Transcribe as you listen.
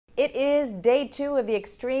It is day 2 of the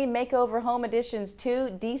Extreme Makeover Home Edition's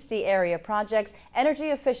 2 D.C. area projects.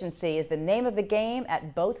 Energy efficiency is the name of the game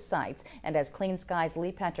at both sites. And as Clean Skies'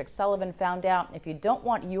 Lee Patrick Sullivan found out, if you don't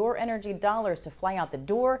want your energy dollars to fly out the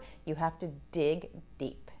door, you have to dig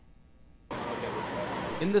deep.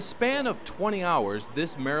 In the span of 20 hours,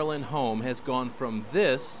 this Maryland home has gone from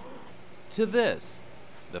this to this.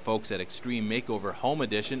 The folks at Extreme Makeover Home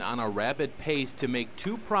Edition on a rapid pace to make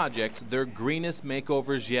 2 projects their greenest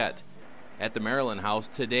makeovers yet. At the Maryland house,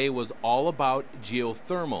 today was all about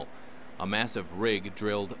geothermal. A massive rig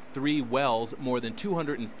drilled 3 wells more than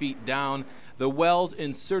 200 feet down. The wells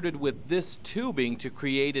inserted with this tubing to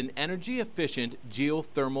create an energy-efficient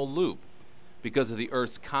geothermal loop. Because of the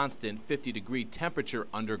Earth's constant 50-degree temperature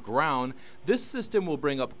underground, this system will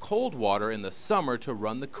bring up cold water in the summer to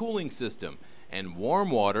run the cooling system, and warm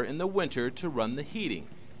water in the winter to run the heating,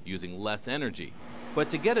 using less energy. But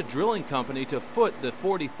to get a drilling company to foot the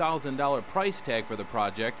 $40,000 price tag for the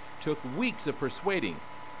project took weeks of persuading.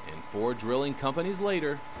 And 4 drilling companies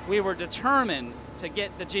later, we were determined to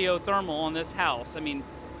get the geothermal on this house. I mean,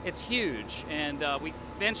 it's huge, and we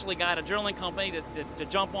eventually got a drilling company to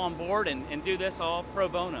jump on board and do this all pro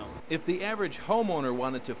bono. If the average homeowner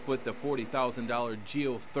wanted to foot the $40,000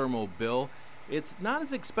 geothermal bill, it's not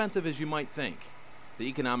as expensive as you might think. The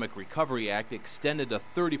Economic Recovery Act extended a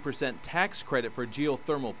 30% tax credit for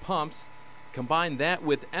geothermal pumps. Combine that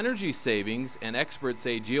with energy savings, and experts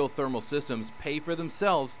say geothermal systems pay for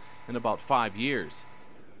themselves in about 5 years.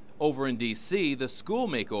 Over in D.C., the school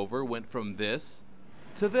makeover went from this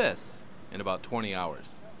to this in about 20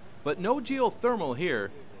 hours. But no geothermal here.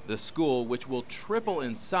 The school, which will triple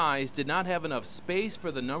in size, did not have enough space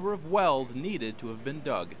for the number of wells needed to have been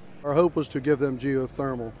dug. Our hope was to give them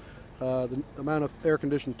geothermal. The amount of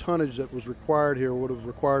air-conditioned tonnage that was required here would have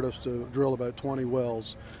required us to drill about 20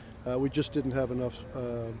 wells. We just didn't have enough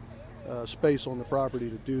space on the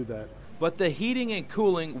property to do that. But the heating and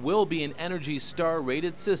cooling will be an Energy Star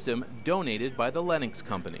rated system donated by the Lennox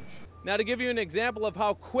Company. Now, to give you an example of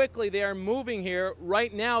how quickly they are moving here,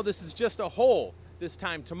 right now this is just a hole. This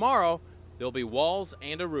time tomorrow, there'll be walls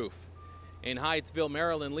and a roof. In Hyattsville,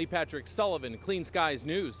 Maryland, Lee Patrick Sullivan, Clean Skies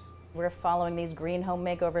News. We're following these green home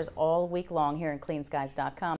makeovers all week long here in cleanskies.com.